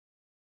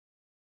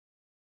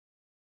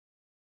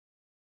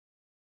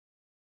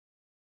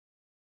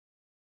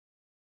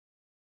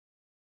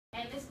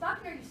And Miss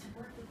Buckner used to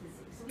work with the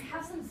zoo, so we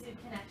have some zoo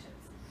connections.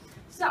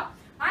 So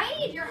I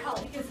need your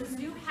help because the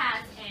zoo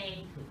has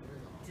a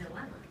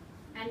dilemma.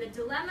 And the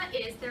dilemma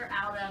is they're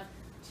out of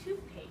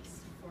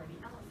toothpaste for the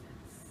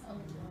elephants. Oh,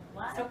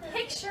 what? So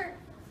picture,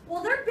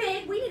 well, they're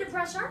big. We need to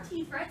brush our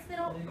teeth, right? So they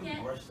don't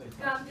get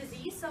gum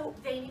disease, so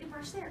they need to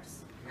brush theirs.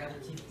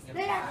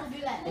 They have to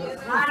do that.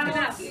 I don't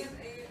know.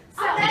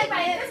 So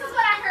anyway, this is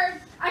what I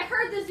heard. I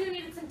heard the zoo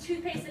needed some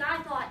toothpaste, and I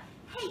thought,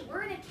 hey,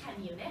 we're in a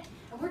chem unit,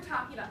 and we're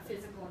talking about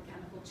physical and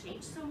chemical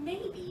change, so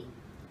maybe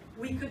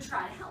we could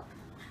try to help.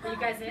 Are you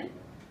guys in?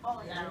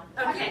 Oh, no.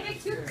 Okay,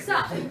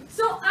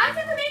 so I've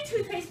never made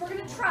toothpaste. We're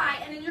going to try,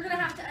 and then you're going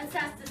to have to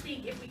assess to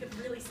see if we could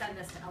really send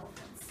this to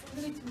elephants.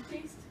 We're going to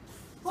toothpaste?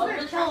 Well, we're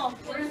going to try.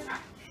 We're going to try.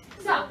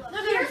 So,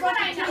 here's what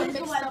I know.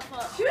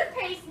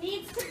 Toothpaste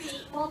needs to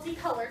be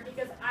multicolored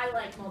because I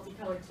like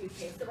multicolored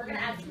toothpaste. So we're going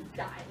to add some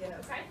dye,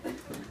 okay?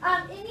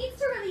 It needs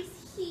to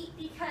release heat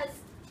because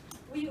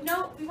we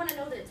want to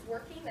know that it's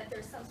working, that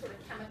there's some sort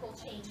of chemical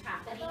change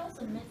happening. That was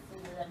a myth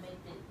that made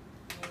it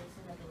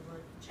seem like it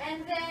worked.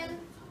 And then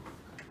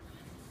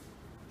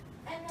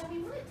we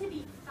want it to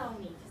be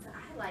foamy because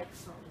I like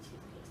foamy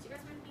toothpaste. You guys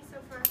with me so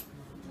far?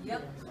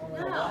 Yep.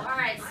 No. All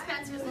right.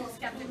 Spencer's a little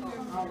skeptical.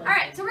 All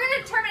right. So we're going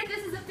to determine if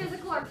this is a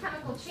physical or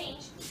chemical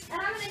change,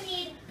 and I'm going to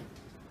need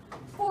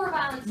 4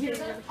 volunteers.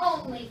 That's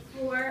only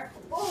 4.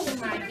 Oh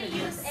my! We're going to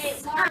use a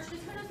large. Who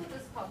knows what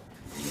this is called?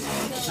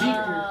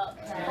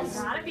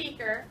 Not a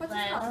beaker. What's it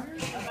called?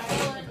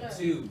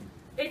 Tube.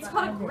 It's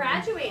called a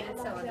graduated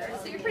cylinder.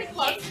 So you're pretty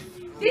close.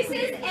 This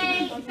is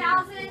a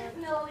 1,000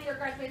 milliliter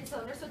graduated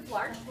cylinder, so it's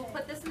large. We'll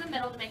put this in the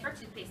middle to make our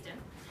toothpaste in.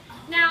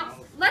 Now,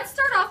 let's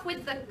start off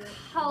with the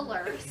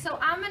color. So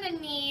I'm going to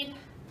need,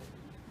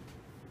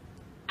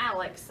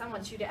 Alex, I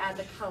want you to add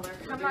the color.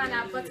 Come on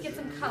up, let's get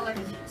some color.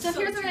 So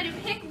here's what we're going to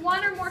do. Pick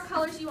 1 or more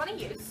colors you want to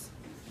use.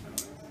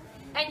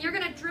 And you're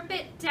going to drip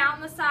it down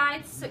the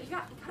sides. So you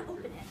got to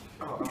open it.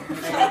 All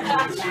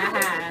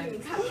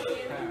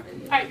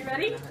right, you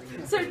ready?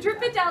 So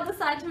drip it down the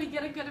side till we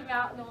get a good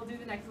amount, and then we'll do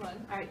the next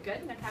one. All right,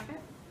 good. Now cap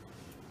it.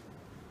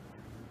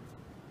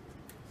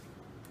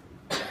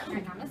 All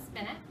right, now I'm going to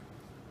spin it.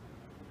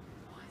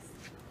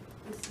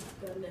 This is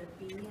gonna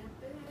be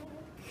epic.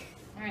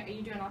 All right, are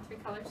you doing all 3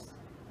 colors?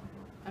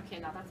 Okay,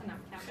 now that's enough.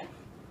 Cap it.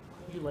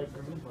 You like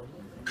green,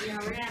 buddy? Yeah,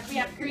 we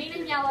have green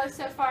and yellow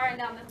so far,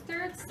 and on the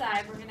 3rd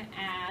side, we're going to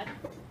add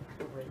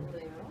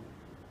blue.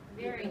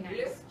 Very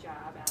nice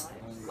job, Alex.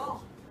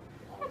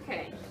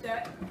 Okay.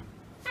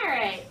 All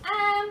right.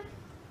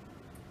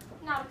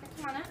 Nautica,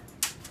 come on up.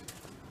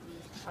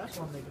 I just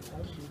want to make a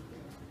phone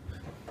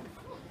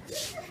There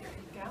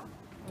you go.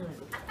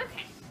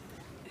 Okay.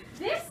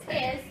 This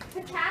is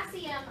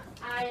potassium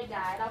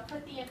iodide. I'll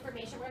put the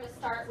information. We're going to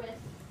start with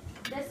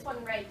this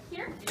one right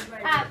here.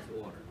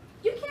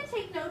 You can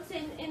take notes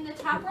in the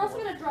top. We're also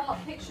going to draw a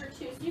picture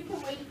too, so you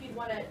can wait if you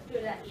want to do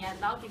it at the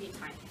end. I'll give you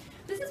time.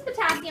 This is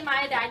potassium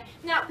iodide.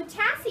 Now,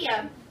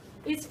 potassium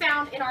is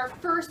found in our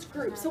first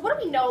group. So what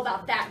do we know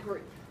about that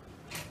group?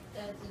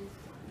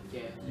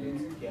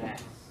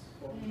 Gas.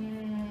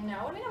 No,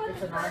 what do we know about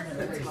the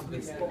first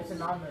group? It's a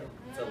non-metal.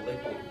 It's a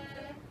liquid.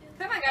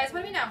 Come on, guys.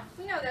 What do we know?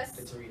 We know this.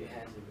 It's already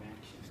has a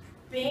reaction.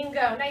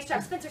 Bingo. Nice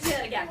job. Spencer, say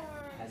that again.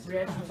 Has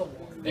reaction to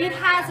water. It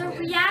has a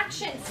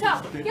reaction.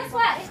 So, guess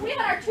what? If we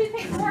had our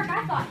toothpaste work,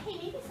 I thought, hey,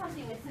 maybe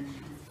something with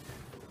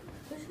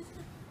citrus.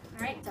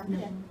 All right, dump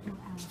it in.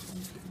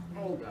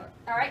 Oh god.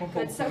 All right,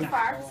 good so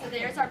far. So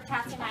there's our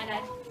potassium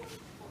iodide.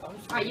 All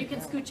right, you can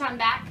scooch on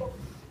back.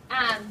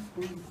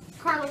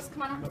 Carlos,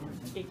 come on up.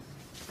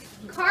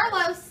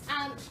 Carlos,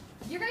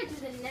 you're going to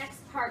do the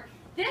next part.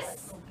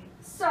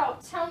 So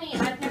tell me,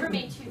 I've never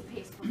made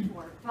toothpaste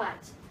before,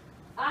 but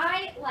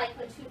I like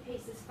when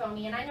toothpaste is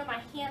foamy, and I know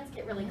my hands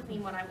get really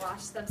clean when I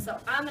wash them, so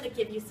I'm going to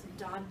give you some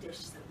Dawn dish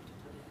soap.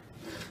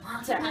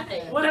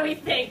 What do we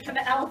think? Can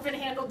the elephant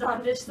handle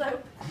Dawn dish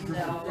soap?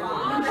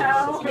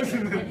 No.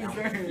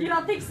 You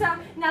don't think so?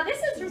 Now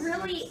this is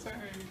really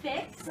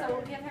thick, so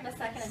we'll give him a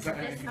second and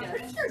this I'm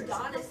goes. sure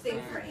Dawn is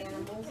safe for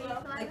animals,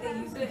 though. Like they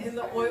use it in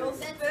the oil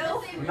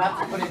spill. Not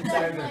to put it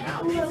inside their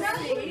mouth. We'll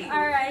see.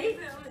 All right.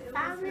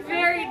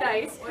 Very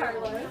nice,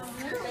 Carlos.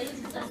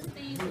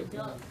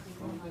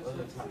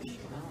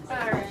 All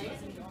right.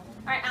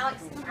 All right,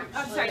 Alex.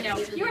 Oh, sorry, no.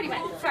 You already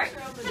went. Sorry.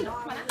 Kendall,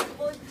 come on up.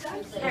 All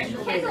right,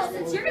 Kendall,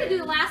 since you're going to do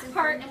the last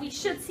part, and we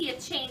should see a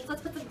change,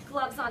 let's put the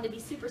gloves on to be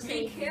super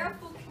safe. Be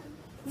careful.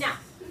 Now,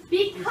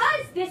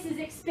 because this is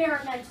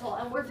experimental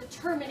and we're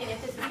determining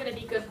if this is going to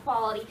be good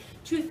quality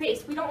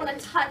toothpaste, we don't want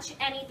to touch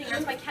anything.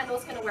 That's why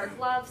Kendall's going to wear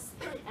gloves,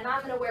 and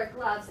I'm going to wear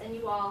gloves, and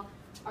you all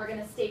are going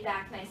to stay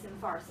back nice and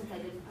far since I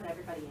didn't put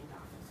everybody in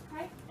goggles,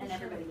 okay? And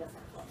everybody does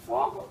have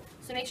gloves.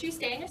 So make sure you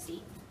stay in your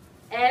seat.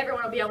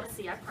 Everyone will be able to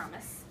see, I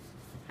promise.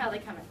 How are they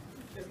coming?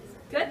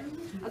 Good?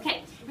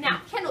 Okay.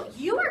 Now, Kendall,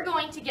 you are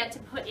going to get to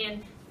put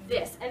in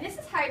this. And this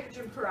is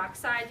hydrogen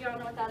peroxide. You all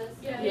know what that is?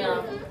 Yeah.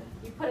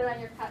 You put it on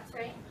your cuts,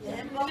 right?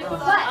 Yeah. But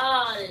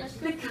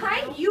the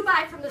kind you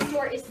buy from the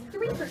store is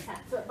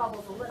 3%, so it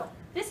bubbles a little.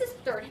 This is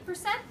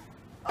 30%.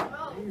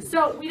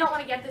 So we don't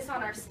want to get this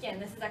on our skin.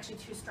 This is actually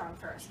too strong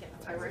for our skin.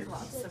 That's why we're wearing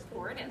gloves. So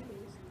pour it in.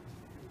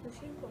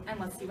 And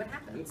let's see what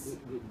happens.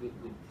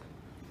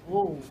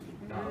 Whoa.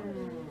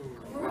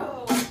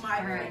 Bro,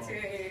 my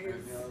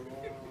relatives.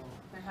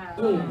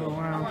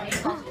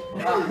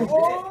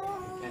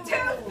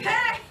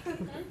 Toothpick!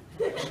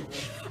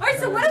 Alright,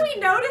 so what do we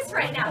notice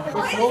right now?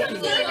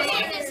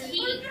 There's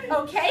heat.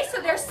 Okay,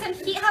 so there's some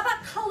heat. How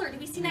about color? Do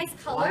we see nice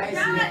color?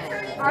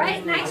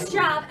 Alright, nice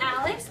job,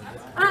 Alex.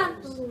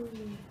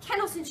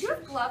 Kendall, since you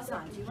have gloves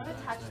on, do you want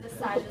to touch the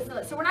side of the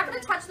cylinder? So we're not going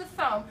to touch the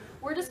foam.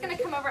 We're just going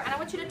to come over and I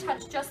want you to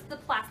touch just the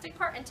plastic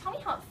part and tell me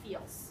how it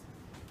feels.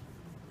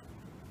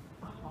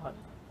 Hot.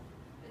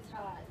 It's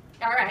hot.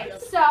 All right,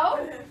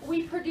 so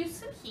we produce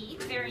some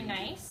heat. Very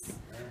nice.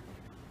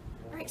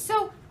 All right,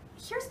 so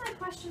here's my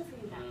question for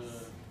you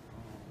guys.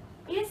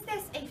 Is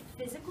this a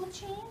physical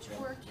change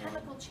or a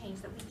chemical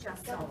change that we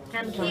just saw?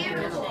 Chemical.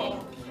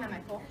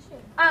 Chemical.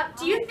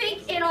 Do you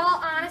think, in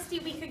all honesty,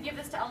 we could give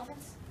this to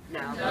elephants? No.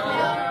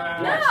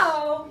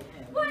 No.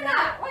 Why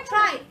not? Why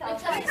try?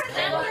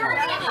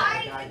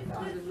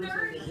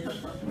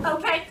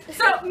 Okay,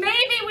 so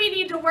maybe we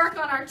need to work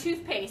on our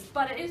toothpaste,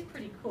 but it is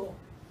pretty cool.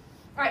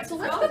 All right, so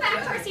let's go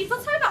back to our seats.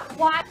 Let's talk about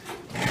why.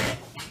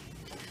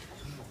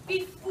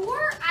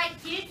 Before I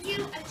give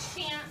you a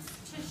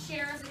chance to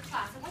share as a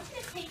class, I want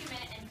you to take a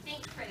minute and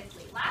think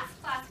critically. Last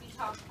class we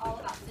talked all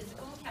about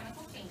physical and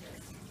chemical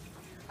changes.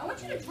 I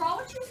want you to draw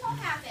what you saw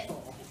happen.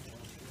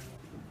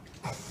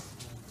 I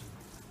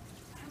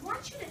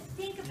want you to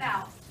think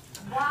about,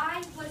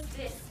 why was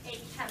this a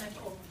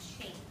chemical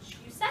change?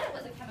 You said it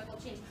was a chemical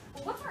change.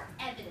 Well, what's our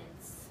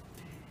evidence?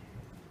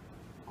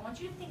 I want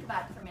you to think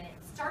about it for a minute.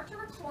 Start to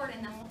record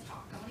and then we'll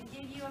talk. I'm going to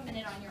give you a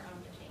minute on your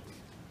own to think.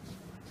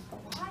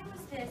 Why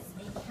was this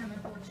a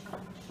chemical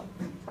change?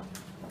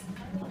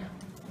 How do we know?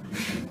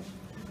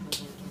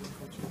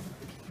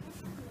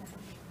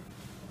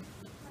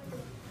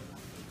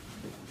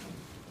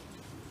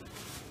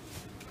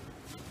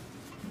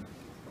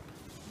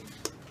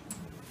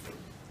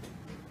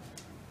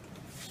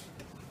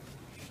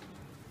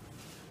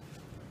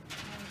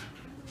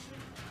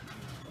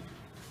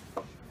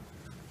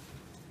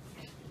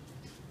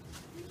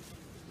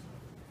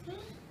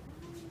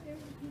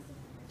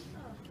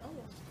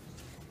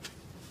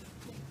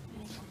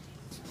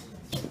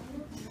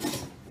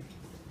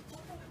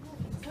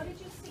 What did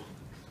you see?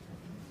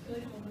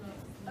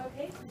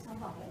 Okay, some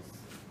bubbles.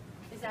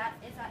 Is that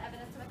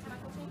evidence of a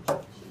chemical change?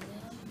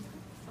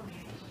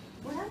 Okay.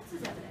 What else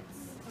is evidence?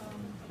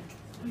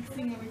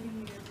 Mixing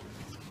everything together.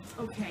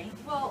 Okay.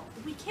 Well,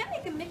 we can't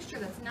make a mixture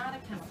that's not a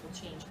chemical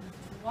change.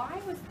 Why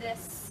was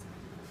this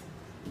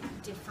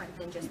different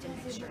than just a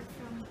mixture?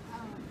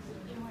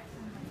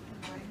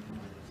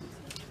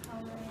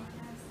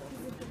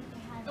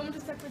 Going to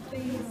separate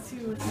things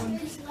too.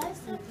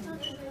 Last time we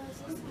talked about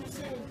this, you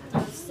said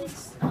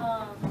 6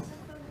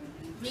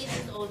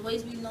 reasons or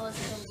ways we know it's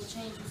a chemical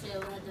change. You said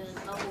we had the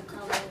bubble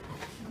color,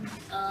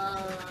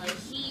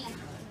 heat,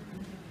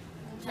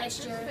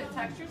 texture,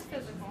 Texture's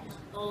physical.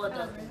 or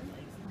the.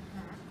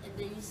 And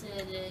then you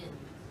said it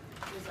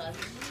was a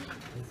heat.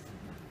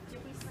 Did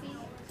we see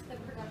the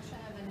production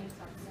of a new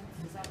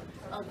substance? Is that what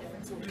Okay.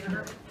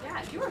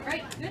 Yeah, you were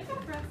great. Good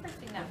job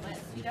referencing that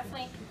list. You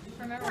definitely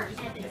remember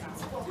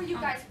evidence. What were you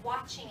guys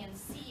watching and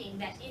seeing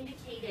that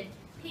indicated,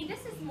 hey,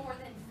 this is more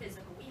than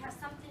physical. We have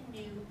something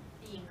new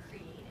being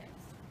created.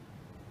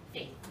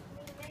 Faith.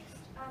 We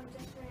mixed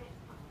different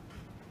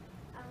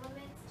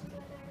elements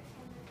together,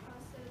 and then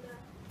also the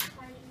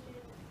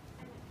hydrogen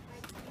and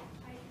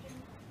hydrogen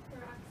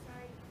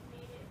peroxide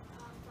made it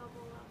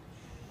bubble up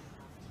and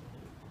cause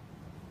heat.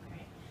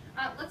 Okay.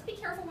 Let's be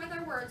careful with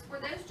our words. Were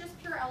those just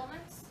pure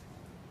elements?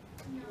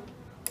 No.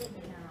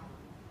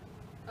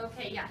 No.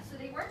 Okay, yeah. So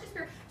they weren't just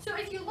pure. So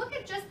if you look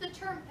at just the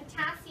term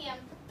potassium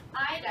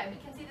iodide, we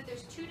can see that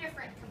there's two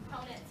different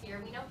components here.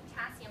 We know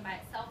potassium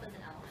by itself is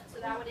an element, so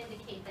that would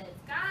indicate that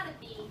it's got to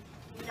be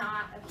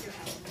not a pure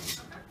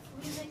element.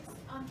 We mixed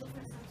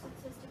different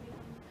substances to make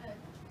it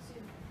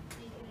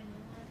a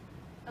new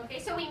one. Okay,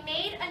 so we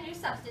made a new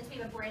substance. We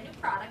have a brand new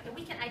product, and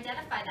we can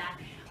identify that.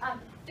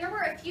 There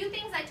were a few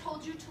things I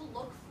told you to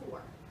look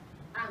for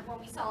when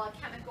we saw a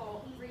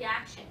chemical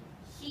reaction.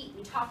 Heat.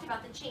 We talked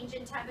about the change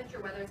in temperature,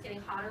 whether it's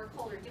getting hotter or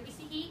colder. Did we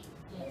see heat?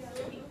 Yes.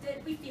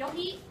 Did we feel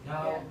heat?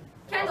 No.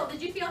 Kendall,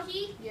 did you feel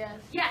heat? Yes.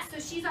 Yes, so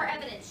she's our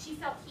evidence. She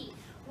felt heat.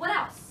 What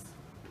else?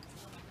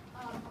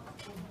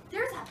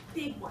 There's a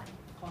big one.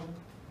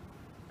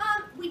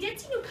 We did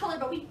see new color,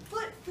 but we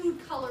put food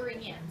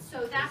coloring in,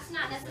 so that's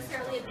not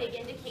necessarily a big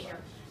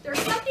indicator. There's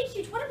something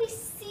huge. What did we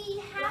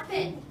see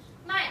happen?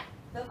 Maya.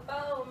 The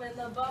foam and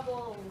the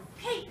bubbles.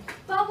 Hey,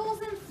 bubbles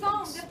and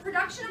foam. The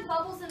production of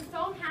bubbles and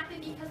foam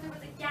happened because there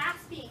was a gas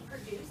being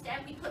produced,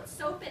 and we put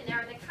soap in there,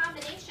 and the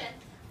combination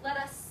let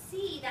us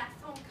see that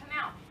foam come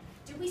out.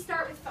 Did we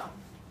start with foam?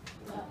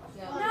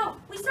 No,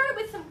 we started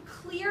with some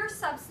clear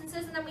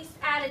substances, and then we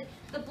added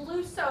the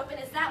blue soap,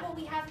 and is that what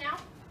we have now?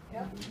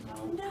 Yep.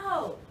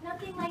 No,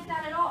 nothing like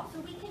that at all. So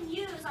we can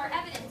use our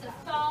evidence of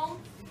foam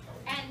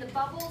and the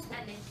bubbles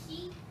and the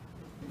heat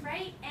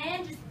right?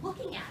 And just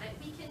looking at it,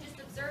 we can just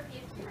observe the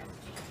appearance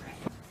change,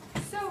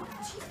 right? So,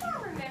 do you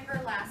all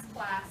remember last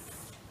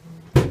class?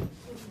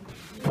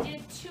 We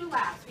did 2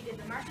 labs. We did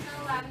the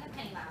marshmallow lab and the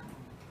penny lab.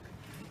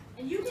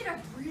 And you did a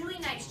really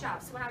nice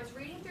job. So when I was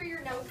reading through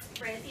your notes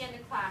right at the end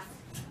of class,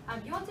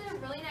 you all did a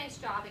really nice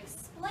job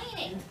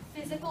explaining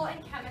physical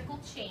and chemical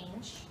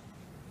change.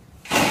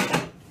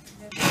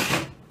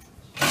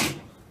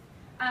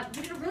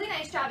 You did a really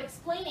nice job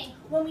explaining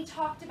when we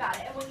talked about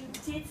it and when you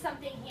did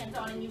something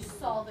hands-on and you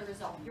saw the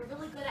result. You're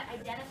really good at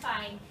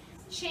identifying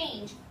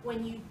change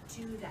when you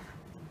do that.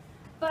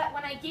 But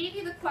when I gave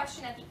you the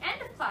question at the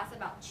end of class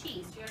about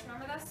cheese, do you guys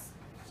remember this?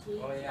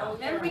 Oh, yeah.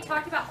 Remember we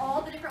talked about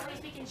all the different ways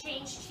we can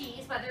change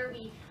cheese, whether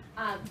we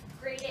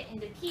grate it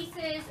into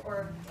pieces,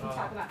 or we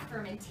talk about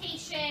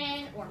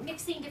fermentation, or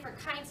mixing different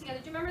kinds together.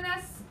 Do you remember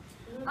this?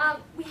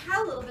 We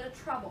had a little bit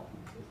of trouble.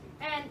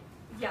 And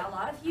yeah, a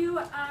lot of you,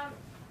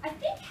 I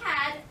think,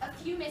 had a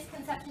few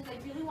misconceptions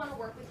I really want to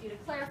work with you to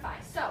clarify.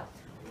 So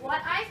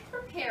what I've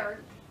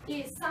prepared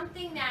is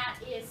something that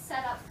is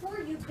set up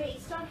for you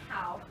based on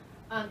how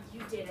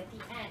you did at the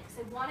end.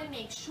 Because I want to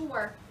make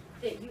sure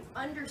that you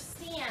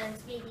understand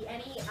maybe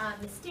any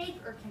mistake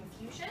or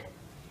confusion.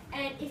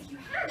 And if you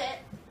have it,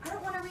 I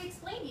don't want to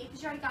re-explain to you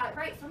because you already got it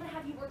right. So I'm going to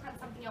have you work on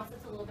something else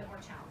that's a little bit more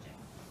challenging.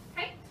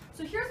 Okay?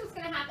 So here's what's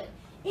going to happen.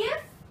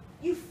 If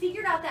you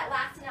figured out that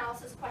last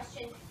analysis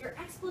question, your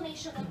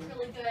explanation looked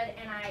really good,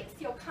 and I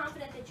feel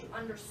confident that you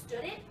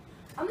understood it,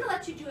 I'm going to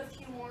let you do a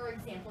few more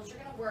examples. You're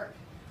going to work.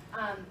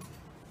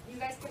 You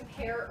guys can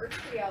pair or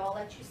trio. I'll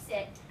let you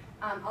sit.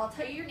 I'll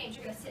tell you your names.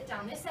 You're going to sit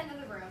down this end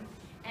of the room.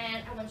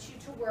 And I want you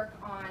to work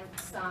on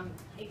some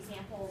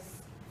examples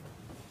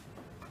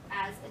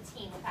as a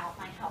team without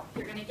my help.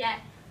 You're going to get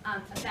a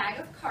bag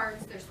of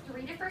cards. There's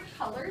 3 different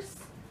colors.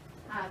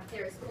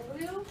 There's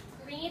blue,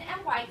 green,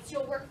 and white. So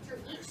you'll work through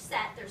each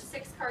set. There's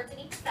 6 cards in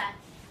each set.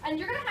 And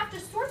you're going to have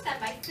to sort them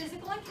by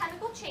physical and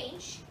chemical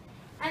change.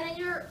 And then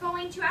you're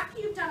going to,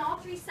 after you've done all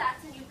 3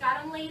 sets and you've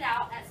got them laid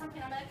out at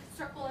something, I'm going to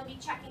circle and be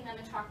checking them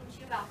and talking to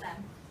you about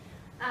them.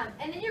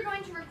 And then you're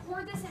going to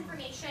record this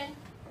information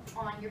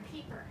on your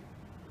paper.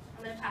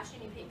 I'm going to pass you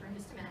a new paper in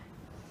just a minute.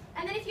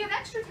 And then if you have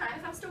extra time,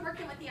 if I'm still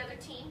working with the other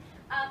team,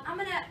 I'm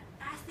going to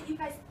ask that you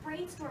guys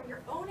brainstorm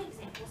your own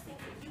examples, things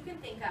that you can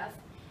think of,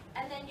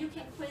 and then you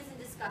can quiz and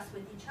discuss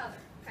with each other.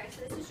 Okay,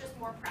 so this is just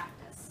more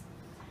practice.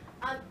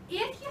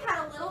 If you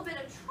had a little bit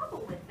of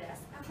trouble with this,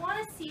 I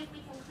want to see if we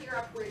can clear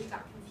up where you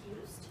got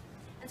confused.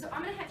 And so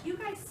I'm going to have you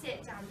guys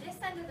sit down this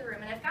end of the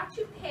room, and I've got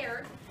you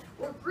paired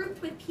or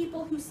grouped with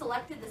people who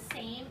selected the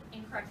same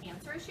incorrect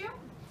answer as you.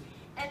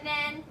 And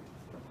then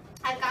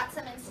I've got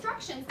some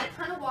instructions that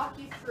kind of walk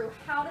you through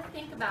how to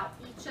think about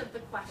each of the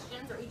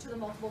questions or each of the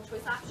multiple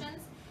choice options.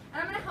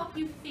 And I'm going to help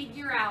you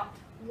figure out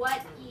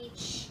what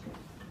each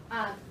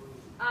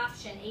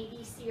option, A, B,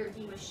 C, or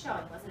D, was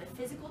showing. Was it a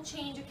physical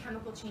change, a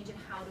chemical change, and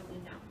how do we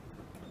know?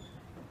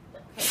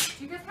 Okay,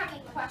 do you guys have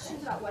any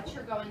questions about what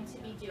you're going to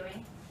be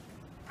doing?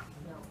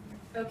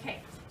 No.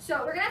 Okay, so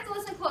we're going to have to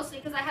listen closely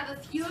because I have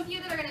a few of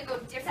you that are going to go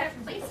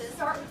different places.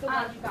 Start with the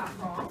one you got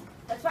wrong.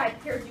 That's why I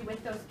paired you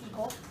with those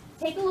people.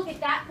 Take a look at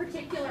that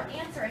particular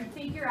answer and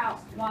figure out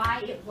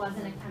why it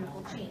wasn't a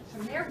chemical change.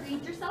 From there,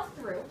 read yourself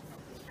through.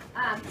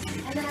 And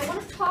then I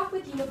want to talk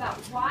with you about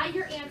why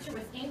your answer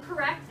was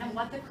incorrect and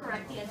what the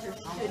correct answer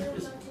should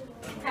be.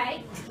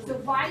 Okay? So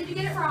why did you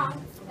get it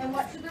wrong and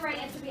what should the right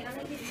answer be? And I'm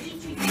going to give each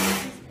of you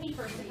these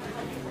papers so you can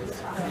help you through this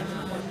process.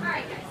 All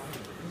right, guys.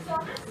 So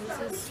I'm going to start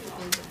with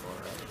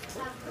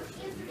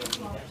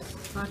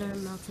Water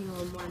melting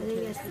on water.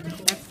 I think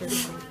that's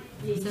physical.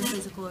 It's the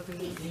physical over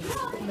here.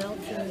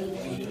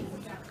 Melting.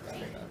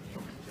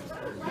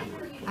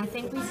 I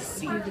think we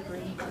do the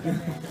green.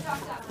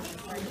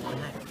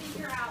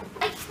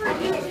 For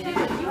you to do,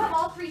 if you have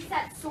all 3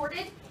 sets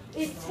sorted,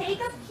 is take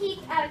a peek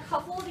at a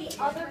couple of the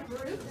other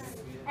groups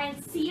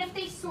and see if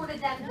they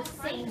sorted them the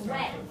same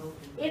way.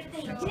 If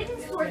they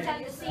didn't sort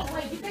them the same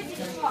way, you guys need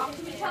to talk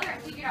to each other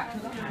and figure out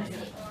who's on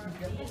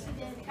the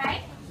same.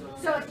 Okay?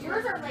 So if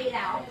yours are laid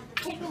out,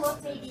 take a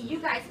look. Maybe you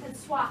guys can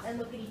swap and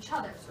look at each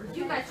other's, or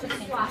you guys can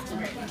swap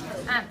and look at each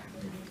other's.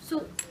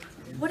 So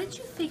what did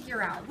you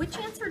figure out? Which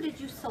answer did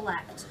you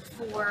select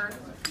for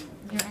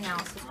your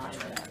analysis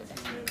question?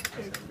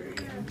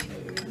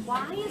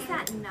 Why is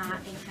that not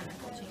a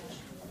chemical change?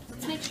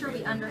 Let's make sure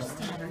we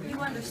understand, or you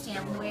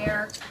understand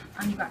where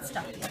you got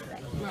stuck the other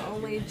day. We're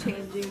only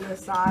changing the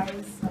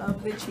size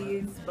of the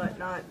cheese, but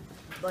not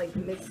like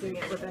mixing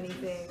it with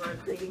anything or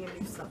creating a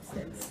new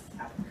substance.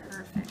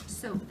 Perfect.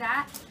 So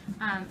that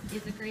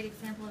is a great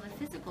example of a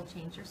physical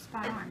change. You're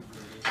spot on.